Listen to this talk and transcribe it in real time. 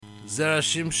Zera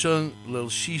Shimshon Lil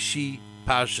Shishi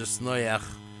Parshas Noach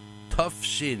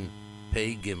Tafshin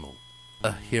Pei Gimel.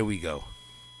 Here we go.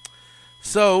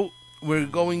 So we're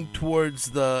going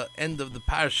towards the end of the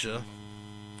parsha.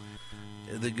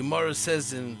 The Gemara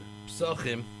says in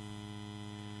Psachim,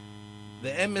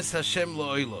 the Emes Hashem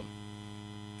La'olam.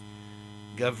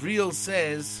 Gavriel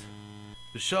says,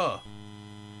 B'shah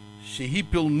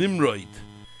Shehipil Nimrod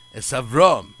es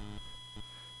Avram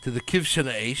to the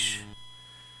Kivshan Eish,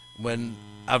 when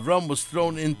Avram was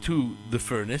thrown into the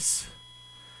furnace.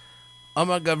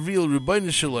 Amar Gavriel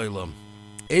Rebbeinu Shel Olam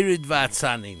Erid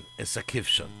Va'atzanin es a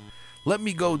Kivshan. Let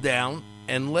me go down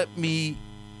and let me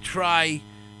try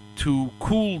to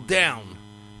cool down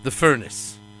the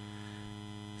furnace.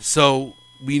 So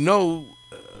we know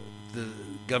the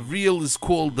Gavriel is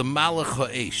called the Malach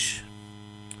HaEsh.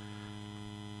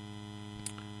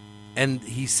 And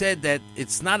he said that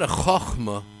it's not a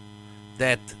chokhmah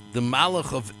that the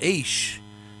Malach of Eish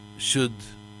should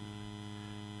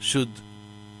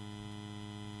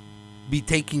be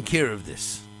taking care of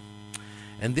this.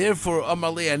 And therefore,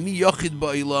 Amalei ani yochid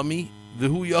ba'ilami,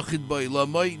 v'hu yochid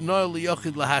ba'ilamai, no li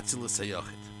yochid lahatzil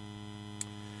l'sayochid.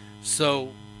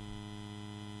 So,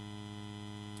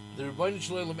 the Rebbeinu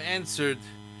Shalom answered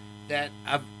that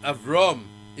Avram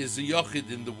is a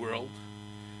yochid in the world,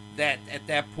 that at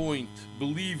that point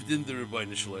believed in the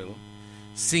Rebbeinu Shalom,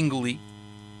 singly,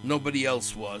 nobody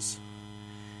else was.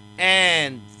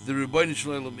 And the Rebbeinu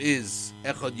Shalom is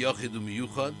Echad Yochid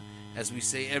Umiyuchad, as we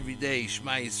say every day,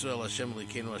 Shema Yisrael Hashem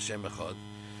Elokeinu Hashem Echad.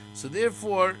 So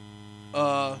therefore,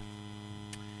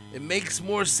 it makes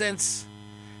more sense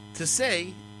to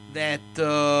say that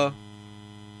the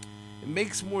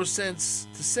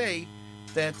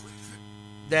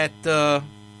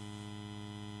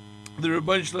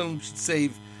Rebbeinu Shalom should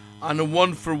save on a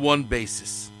one-for-one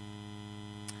basis.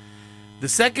 The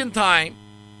second time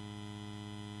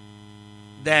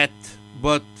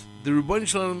but the Rebbeinu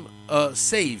Shalom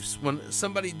saves when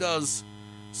somebody does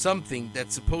something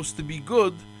that's supposed to be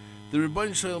good, the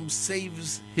Rebbeinu Shalom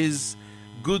saves his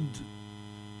good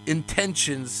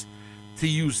intentions to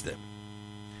use them.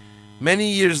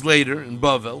 Many years later in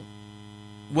Bavel,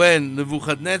 when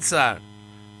Nebuchadnezzar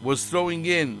was throwing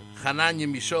in Hananiah,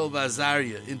 Mishael, and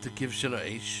Azariah into Kivshan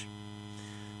Eish,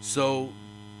 so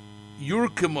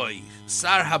Yurkemoi,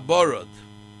 Sar Haborod,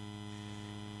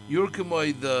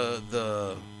 Yurkemoi,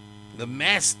 the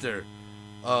master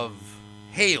of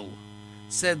hail,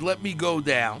 said, let me go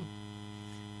down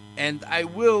and I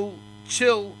will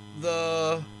chill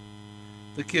the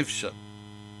Kivshan.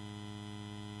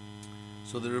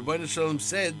 So the Rebbeinu Shalom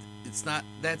said,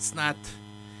 that's not,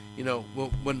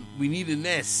 when we need a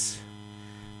nes,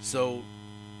 so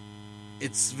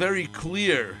it's very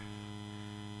clear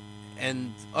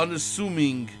and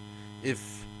unassuming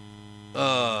if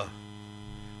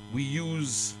we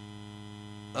use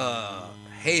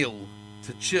hail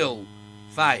to chill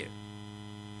fire.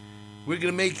 We're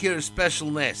going to make here a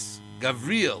special nes.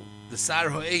 Gavriel, the Sar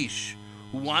Ha'esh,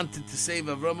 who wanted to save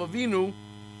Avram Avinu,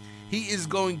 he is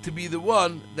going to be the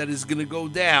one that is going to go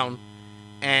down,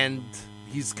 and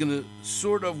he's going to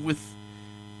sort of with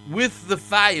the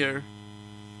fire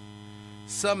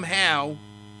somehow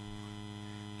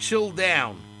chill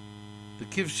down the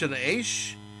Kivshan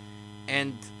Eish,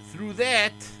 and through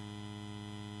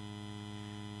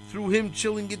him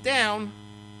chilling it down,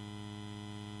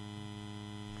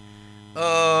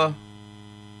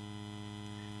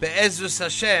 Be'ezras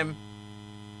Hashem,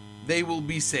 they will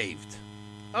be saved.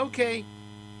 Okay.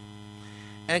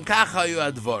 And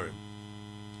kachayu advarim.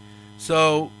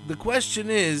 So the question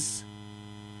is,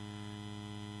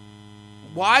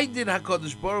 why did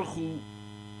HaKadosh Baruch Hu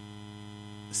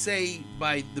say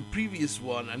by the previous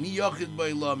one, Ani Yochid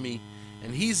Ba'ilami,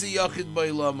 and he's a Yochid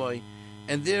Ba'ilamai,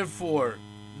 and therefore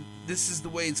this is the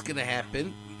way it's going to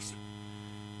happen?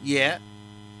 Yeah.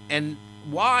 And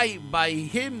why by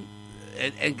him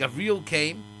and Gavriel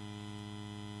came?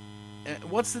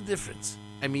 What's the difference?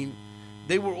 I mean,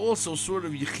 they were also sort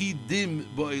of Yechidim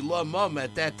Ba'ilamam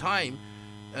at that time.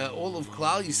 All of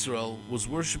Klal Yisrael was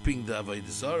worshiping the Avodah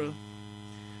Zara.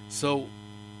 So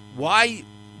why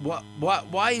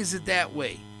is it that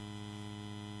way?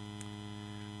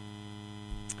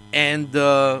 And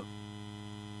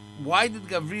why did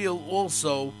Gavriel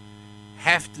also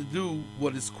have to do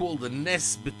what is called a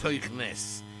nes b'toich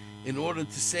nes in order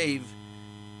to save?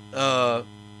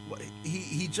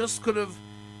 He just could have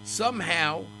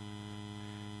somehow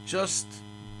just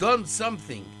done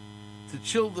something to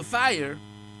chill the fire,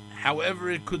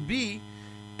 however it could be,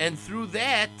 and through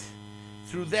that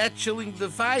chilling the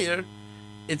fire,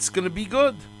 it's going to be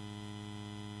good.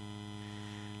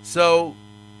 So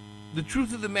the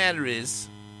truth of the matter is,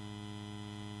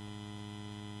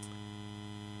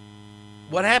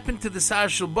 what happened to the Sar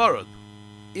Shel Borod?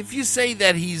 If you say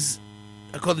that he's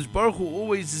HaKadosh Baruch Hu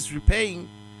always is repaying,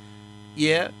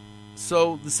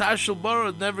 so the Sar Shel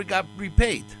Borod never got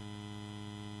repaid.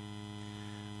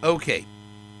 Okay.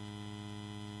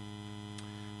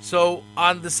 So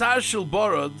on the Sar Shel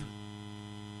Borod,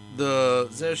 the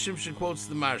Zera Shimshon quotes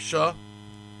the Marsha,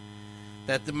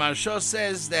 that the Marsha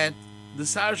says that the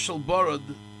Sar Shel Borod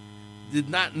did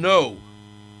not know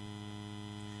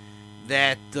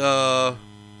that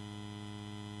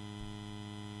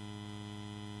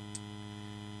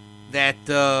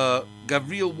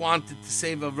Gavriel wanted to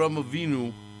save Avram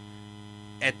Avinu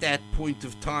at that point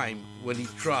of time when he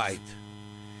tried.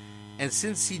 And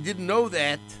since he didn't know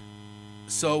that,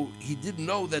 so he didn't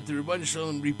know that the Rebbeinu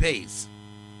Shalom repays.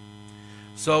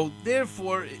 So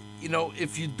therefore,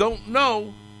 if you don't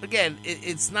know, again,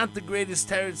 it's not the greatest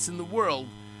teretz in the world,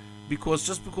 because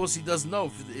just because he doesn't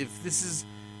know, if this is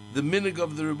the minig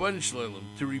of the Rebbeinu Shalom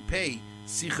to repay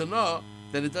sichana,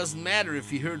 then it doesn't matter if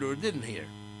he heard or didn't hear.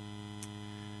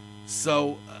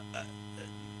 So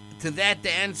to that,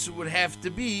 the answer would have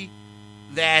to be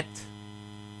that,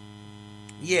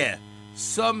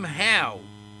 somehow,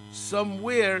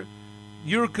 somewhere,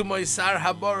 Yurkamay Sar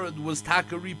Habarad was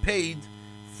taka repaid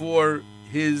for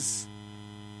his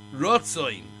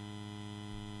rotzoin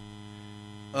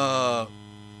to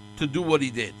do what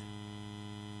he did.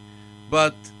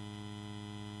 But,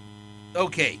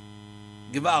 okay,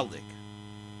 gewaldig.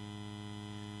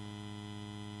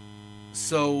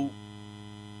 So,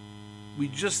 we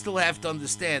just still have to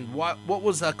understand what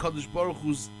was HaKadosh Baruch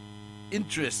Hu's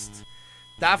interest,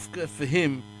 dafka, for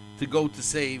him to go to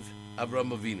save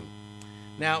Avram Avinu.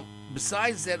 Now,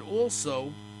 besides that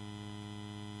also,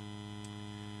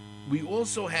 we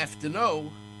also have to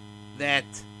know that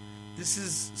this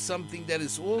is something that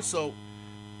is also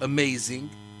amazing,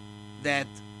 that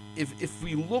if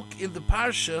we look in the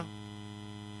Parsha,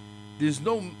 there's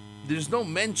no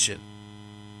mention.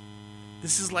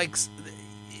 This is like,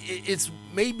 it's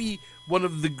maybe one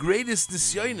of the greatest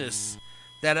nisyonos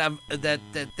that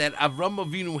Avram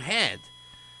Avinu had,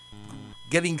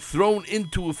 getting thrown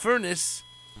into a furnace,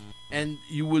 and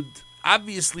you would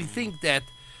obviously think that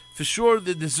for sure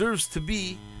there deserves to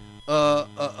be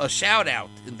a shout out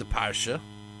in the Parsha.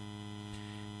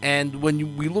 And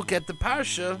when we look at the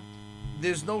Parsha,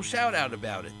 there's no shout out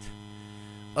about it.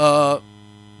 The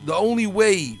only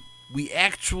way we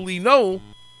actually know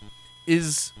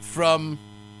is from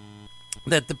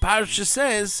that the Parsha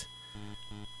says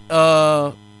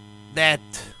that,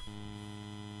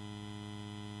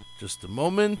 just a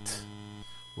moment,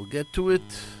 we'll get to it.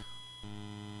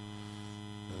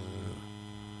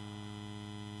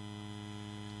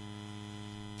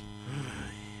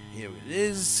 Here it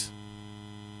is.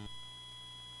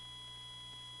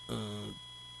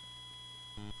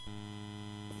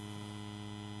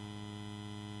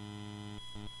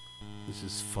 This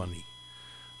is funny.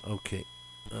 Okay.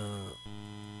 We'll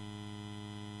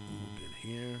get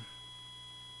here.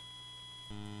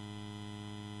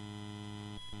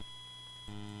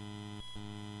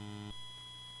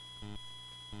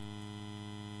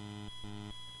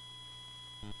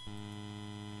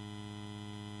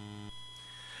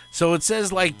 So it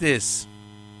says like this: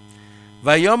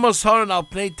 Vayomos horon al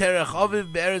pnei terech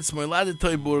aviv be'eretz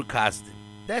moladetoi bur kasdim.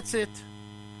 That's it.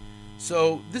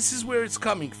 So this is where it's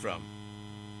coming from.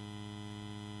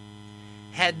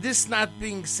 Had this not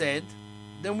been said,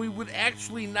 then we would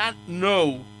actually not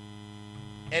know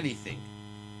anything.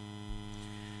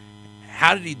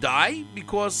 How did he die?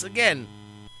 Because again,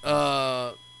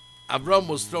 Avram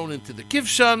was thrown into the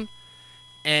Kivshan,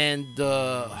 and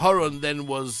Haran then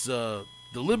was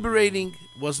deliberating,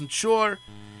 wasn't sure,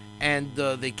 and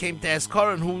they came to ask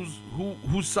Haran,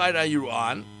 whose side are you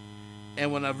on?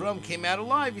 And when Avram came out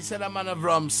alive, he said, I'm on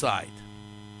Avram's side.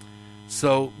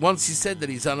 So once he said that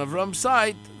he's on Avram's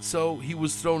side, so he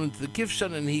was thrown into the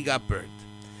Kivshan and he got burnt.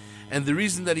 And the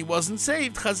reason that he wasn't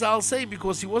saved, Chazal say,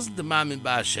 because he wasn't the Mamin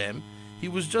Ba'Hashem, he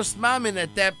was just Mamin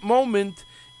at that moment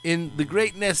in the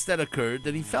greatness that occurred,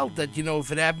 that he felt that,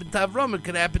 if it happened to Avram, it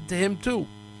could happen to him too.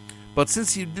 But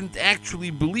since he didn't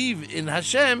actually believe in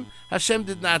Hashem, Hashem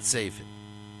did not save him.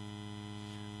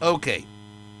 Okay.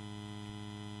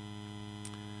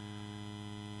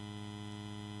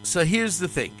 So here's the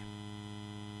thing.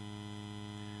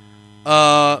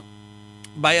 By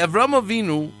Avram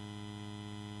Avinu,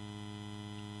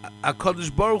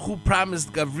 HaKadosh Baruch Hu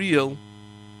promised Gavriel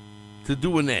to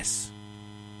do an S.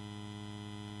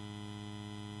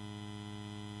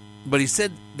 But he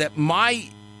said that my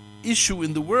issue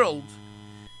in the world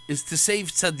is to save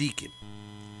tzaddikim.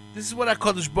 This is what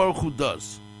HaKadosh Baruch Hu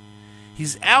does.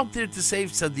 He's out there to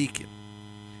save tzaddikim.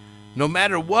 No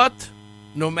matter what,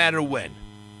 no matter when.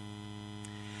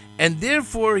 And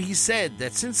therefore he said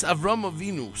that since Avram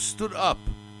Avinu stood up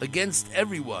against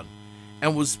everyone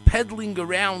and was peddling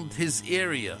around his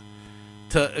area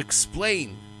to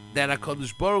explain that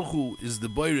HaKadosh Baruch Hu is the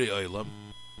Borei Olam,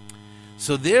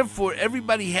 so therefore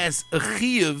everybody has a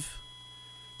chiyuv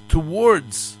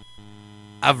towards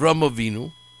Avram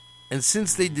Avinu, and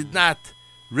since they did not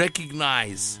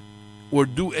recognize or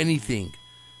do anything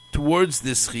towards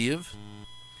this chiyuv,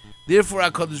 therefore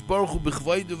HaKadosh Baruch Hu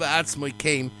b'chvoidu v'atzmoi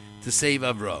came to save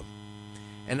Avram.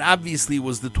 And obviously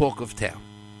was the talk of town.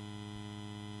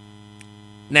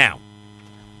 Now,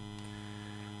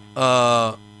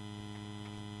 the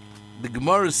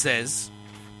Gemara says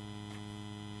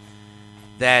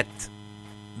that,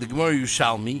 the Gemara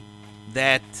Yushalmi,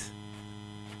 that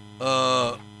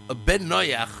a Ben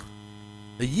Noach,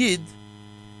 a Yid,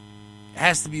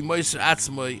 has to be Moiser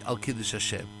Atzmoi al Kiddush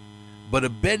Hashem. But a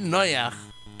Ben Noach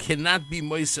cannot be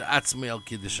Moiser Atzmoi al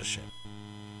Kiddush Hashem.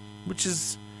 Which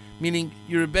is, meaning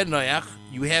you're a Ben Noach,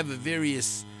 you have a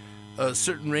various,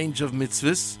 certain range of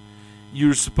mitzvahs,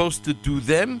 you're supposed to do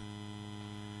them.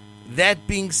 That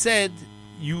being said,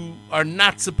 you are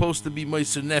not supposed to be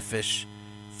Moiser Nefesh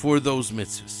for those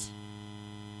mitzvahs.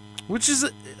 Which is,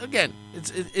 again,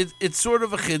 it's sort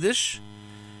of a chiddush,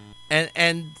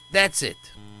 and that's it.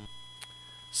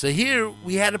 So here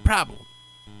we had a problem.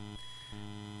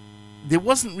 There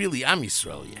wasn't really Am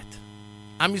Yisrael yet.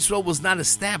 Am Yisrael was not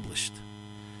established.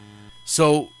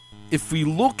 So if we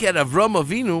look at Avram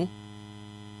Avinu,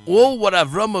 all what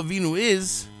Avram Avinu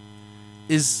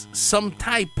is some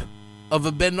type of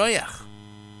a Ben Noach.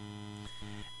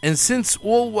 And since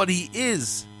all what he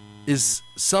is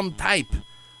some type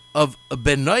of a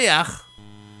Ben Noach,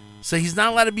 so he's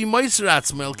not allowed to be Moiser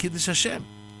Atzmai al Kiddush Hashem.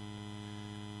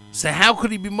 So how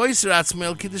could he be Moiser Atzmai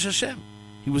al Kiddush Hashem?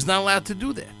 He was not allowed to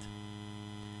do that.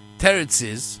 Teretz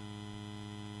is,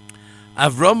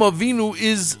 Avram Avinu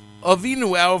is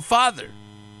Avinu, our father.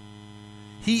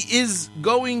 He is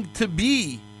going to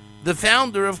be the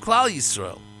founder of Klal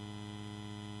Yisrael.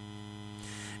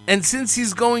 And since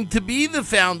he's going to be the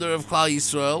founder of Klal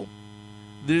Yisrael,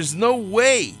 there's no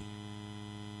way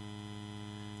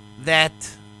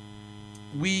that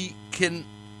we can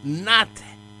not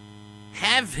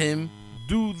have him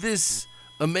do this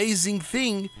amazing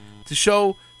thing to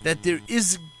show that there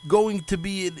is going to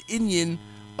be an inyan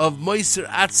of Moiser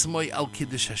Atzmoi al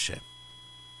Kiddush Hashem.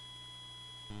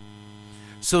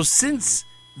 So since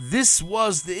this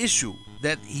was the issue,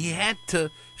 that he had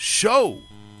to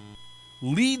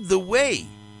lead the way,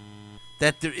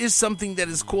 that there is something that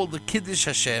is called the Kiddush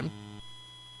Hashem.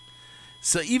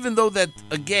 So even though that,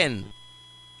 again,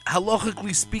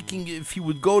 halachically speaking, if he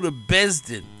would go to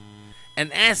Bezdin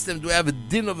and ask them to have a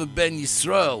din of a Ben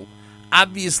Yisrael,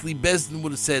 obviously Bezdin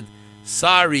would have said,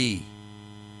 sorry,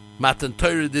 Matan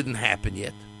Torah didn't happen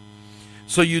yet.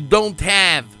 So you don't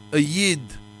have a Yid,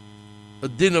 a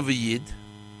din of a Yid.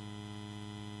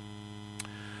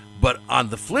 But on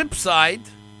the flip side,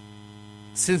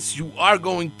 since you are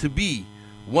going to be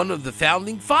one of the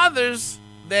founding fathers,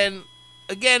 then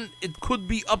again, it could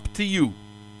be up to you.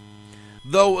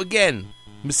 Though again,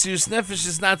 Mesiras Nefesh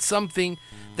is not something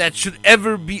that should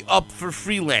ever be up for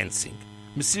freelancing.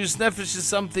 Mesiras Nefesh is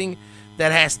something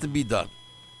that has to be done.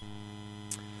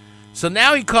 So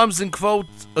now he comes and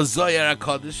quotes a Zohar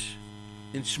HaKadosh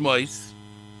in Shmois,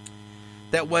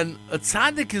 that when a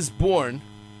tzaddik is born,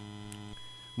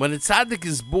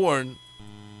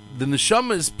 the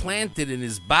neshama is planted in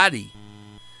his body.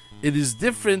 It is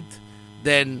different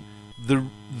than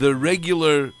the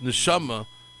regular neshama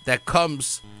that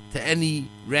comes to any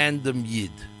random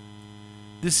yid.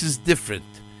 This is different.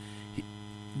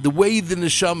 The way the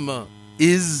neshama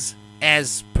is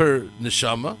as per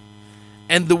neshama,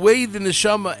 and the way the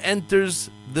neshama enters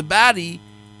the body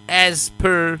as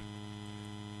per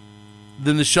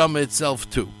the neshama itself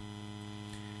too.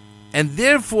 And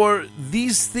therefore,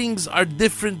 these things are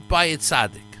different by a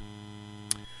tzaddik.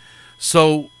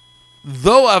 So,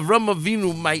 though Avram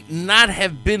Avinu might not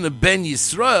have been a Ben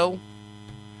Yisrael,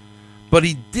 but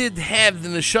he did have the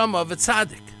neshama of a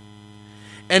tzaddik.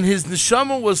 And his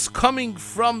neshama was coming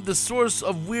from the source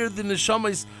of where the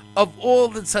neshamas of all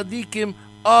the tzaddikim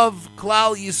of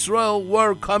Klal Yisrael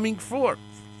were coming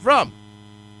from.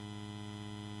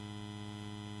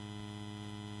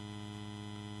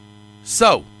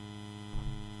 So,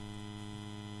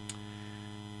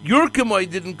 Yurkamoi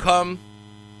didn't come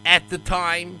at the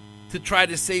time to try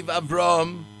to save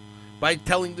Avram by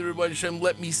telling the Rebbe Hashem,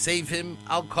 let me save him,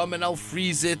 I'll come and I'll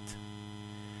freeze it.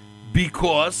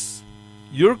 Because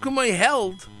Yerkumai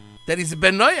held that he's a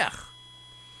ben Noach.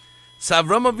 So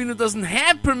Avram Avinu doesn't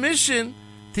have permission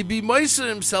to be moiser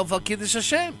himself al Kiddush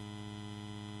Hashem.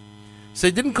 So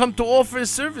he didn't come to offer his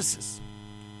services.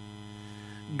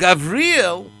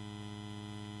 Gavriel,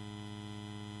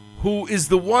 who is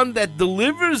the one that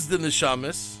delivers the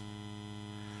neshamas,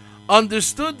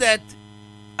 understood that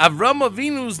Avram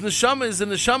Avinu's neshama is the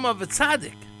neshama of a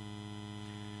tzaddik.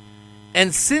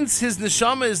 And since his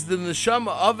neshama is the neshama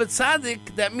of a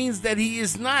tzaddik, that means that he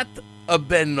is not a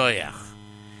ben Noach.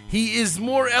 He is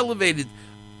more elevated.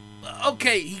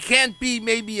 Okay, he can't be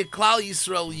maybe a Klal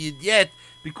Yisrael Yid yet,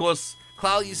 because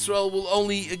Klal Yisrael will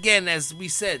only, again, as we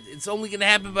said, it's only going to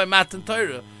happen by Matan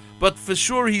Torah. But for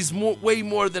sure, he's way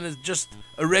more than just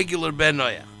a regular ben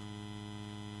Noach.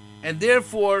 And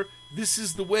therefore, this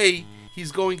is the way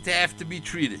he's going to have to be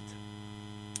treated.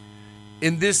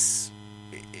 In this,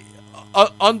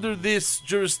 under this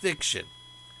jurisdiction.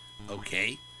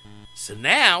 Okay, so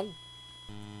now,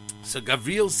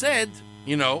 Gavriel said,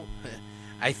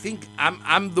 I think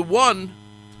I'm the one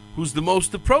who's the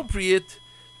most appropriate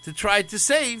to try to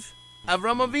save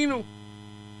Avram Avinu.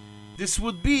 This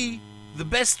would be the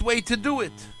best way to do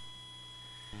it.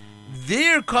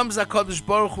 There comes HaKadosh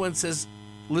Baruch Hu and says,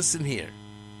 listen here.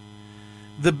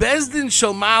 The Bezdin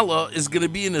Shalmala is going to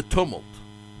be in a tumult,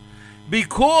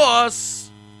 because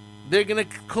they're going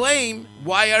to claim,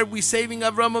 why are we saving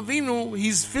Avram Avinu?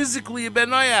 He's physically a Ben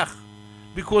Noach,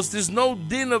 because there's no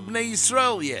din of Bnei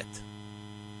Yisrael yet.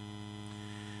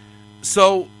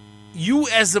 So you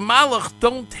as a Malach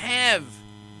don't have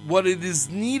what it is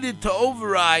needed to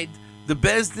override the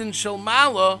Bezdin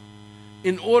Shalmala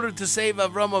in order to save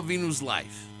Avram Avinu's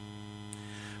life.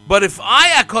 But if I,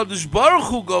 HaKadosh Baruch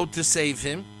Hu, go to save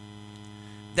him,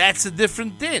 that's a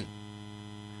different din.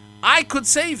 I could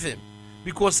save him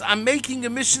because I'm making a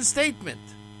mission statement.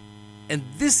 And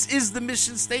this is the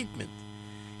mission statement.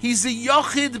 He's a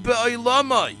Yochid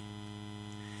Be'olamai.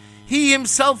 He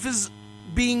himself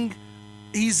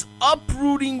he's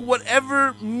uprooting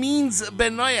whatever means a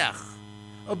Ben Noach.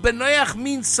 A Ben Noach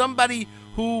means somebody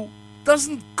who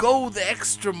doesn't go the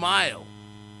extra mile,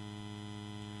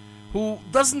 who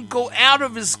doesn't go out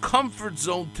of his comfort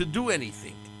zone to do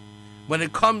anything when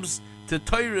it comes to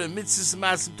Torah, mitzvahs, and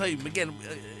masim Torah. Again,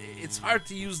 it's hard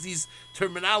to use these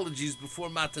terminologies before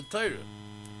Matan Torah,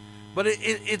 but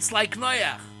it's like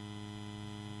Noach.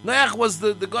 Noach was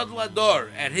the Gadol Hador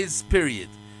at his period,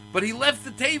 but he left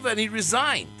the Teva and he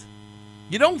resigned.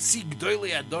 You don't see Gadol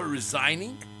Hador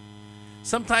resigning.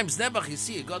 Sometimes Nebuch, you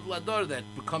see a Gadol Hador that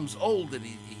becomes old and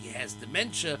he has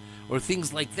dementia or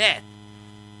things like that.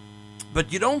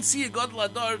 But you don't see a Gadol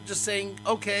Hador just saying,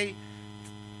 okay,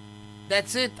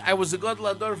 that's it. I was a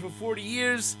Gadol Hador for 40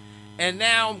 years, and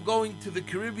now I'm going to the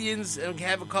Caribbeans and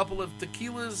have a couple of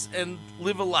tequilas and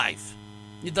live a life.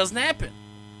 It doesn't happen.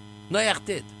 Noach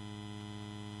did.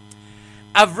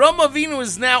 Avram Avinu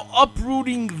is now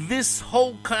uprooting this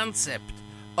whole concept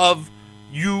of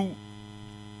you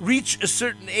reach a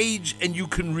certain age and you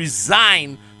can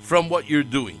resign from what you're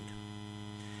doing.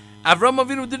 Avram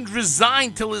Avinu didn't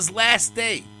resign till his last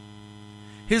day.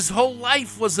 His whole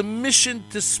life was a mission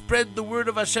to spread the word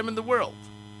of Hashem in the world.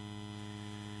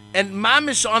 And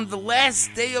Mamish, on the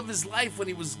last day of his life, when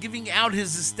he was giving out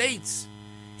his estates,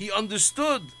 he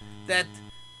understood that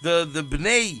the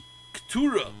Bnei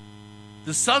Keturah,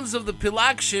 the sons of the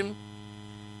Pilagshim,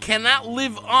 cannot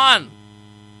live on.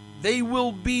 They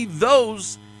will be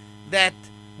those that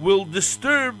will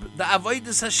disturb the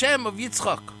Avodas Hashem of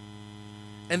Yitzchak.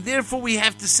 And therefore we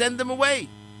have to send them away.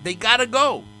 They gotta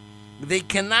go. They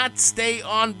cannot stay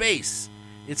on base.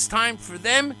 It's time for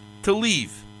them to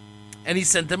leave. And he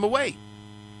sent them away.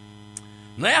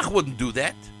 Noach wouldn't do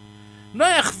that.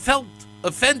 Noach felt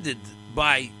offended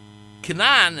by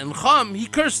Canaan and Chum. He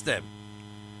cursed them.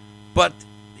 But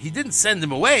he didn't send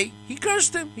him away. He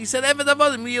cursed him. He said, Eved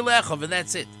Avodim Yilechov, and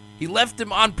that's it. He left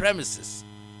him on premises.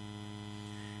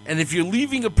 And if you're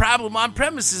leaving a problem on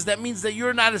premises, that means that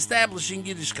you're not establishing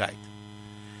Yiddishkeit.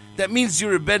 That means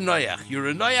you're a Ben Noach. You're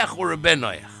a Noach or a Ben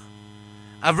Noach.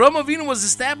 Avram Avinu was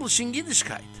establishing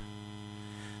Yiddishkeit.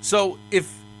 So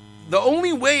if the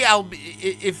only way I'll be,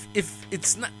 if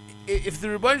it's not, if the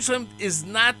Rebbeinu Shalom is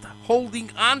not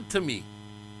holding on to me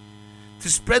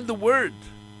to spread the word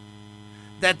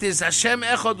that there's Hashem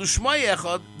Echad U'Shmai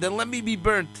Echad, then let me be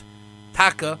burnt,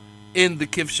 Taka, in the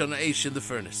Kivshon Eish, in the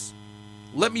furnace.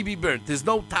 Let me be burnt. There's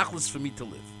no tachlis for me to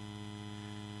live.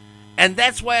 And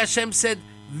that's why Hashem said,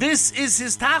 this is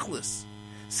his tachlis.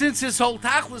 Since his whole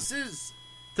tachlis is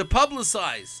to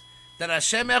publicize that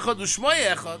Hashem Echad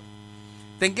U'Shmai Echad,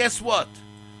 then guess what?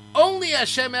 Only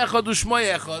Hashem Echad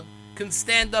U'Shmai Echad can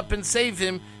stand up and save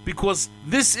him, because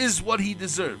this is what he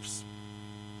deserves.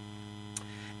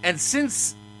 And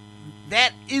since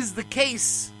that is the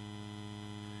case,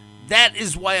 that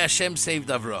is why Hashem saved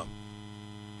Avram.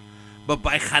 But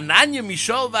by Hananya,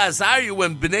 Mishal, Azariah,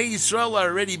 when Bnei Yisrael are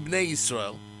already Bnei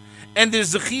Yisrael, and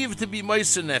there's a chiv to be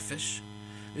Meiser Nefesh,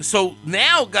 so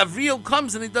now Gavriel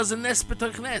comes and he does a Nes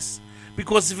B'toich Nes.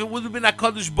 Because if it would have been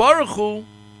HaKadosh Baruch Hu,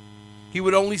 he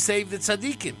would only save the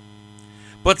tzaddikim.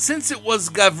 But since it was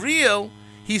Gavriel,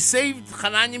 he saved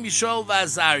Hananya, Mishael,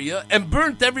 Azariah and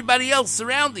burnt everybody else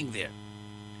surrounding there.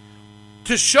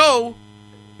 To show,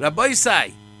 Rabbi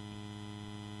Sai,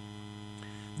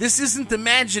 this isn't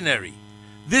imaginary.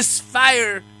 This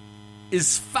fire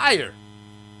is fire.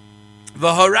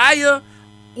 The Haraya,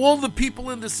 all the people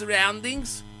in the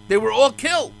surroundings, they were all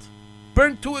killed,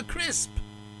 burnt to a crisp.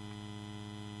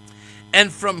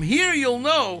 And from here you'll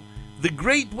know the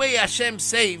great way Hashem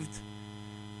saved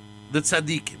the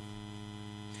tzaddikim.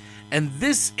 And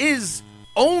this is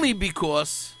only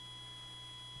because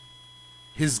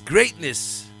his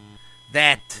greatness,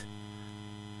 that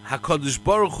HaKadosh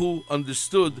Baruch Hu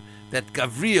understood that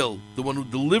Gavriel, the one who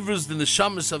delivers the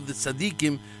neshamas of the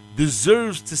tzaddikim,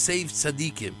 deserves to save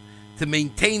tzaddikim, to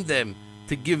maintain them,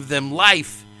 to give them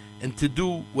life, and to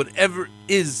do whatever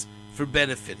is for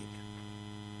benefiting.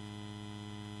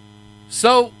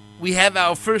 So, we have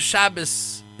our first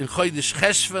Shabbos in Chodesh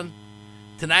Cheshvan.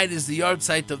 Tonight is the yard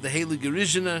site of the Heilige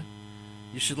Rishona.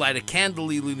 You should light a candle,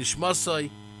 Ilu Nishmasai.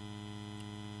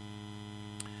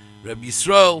 Rabbi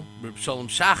Yisrael, Rabbi Shalom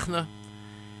Shachna.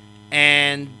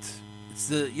 And it's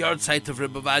the yard site of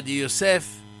Rabbi Ovadia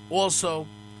Yosef also.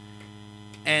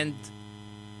 And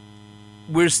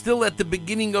we're still at the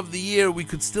beginning of the year. We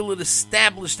could still have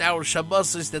established our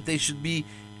Shabbosos, that they should be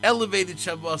elevated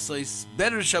Shabbosos,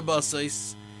 better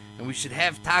Shabbosos, and we should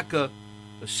have Taka,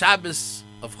 a Shabbos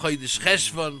of Chodesh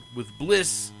Cheshvan with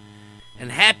bliss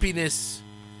and happiness,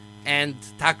 and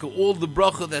Taka all the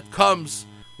bracha that comes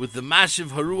with the Mashiv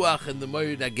Haruach and the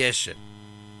Moed HaGeshem.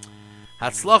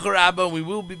 Hatzlacha Rabba, we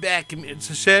will be back in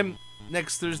Hashem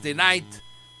next Thursday night.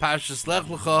 Parshas Lech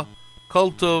Lecha,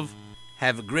 Kol Tov.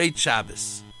 Have a great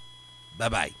Shabbos.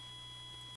 Bye-bye.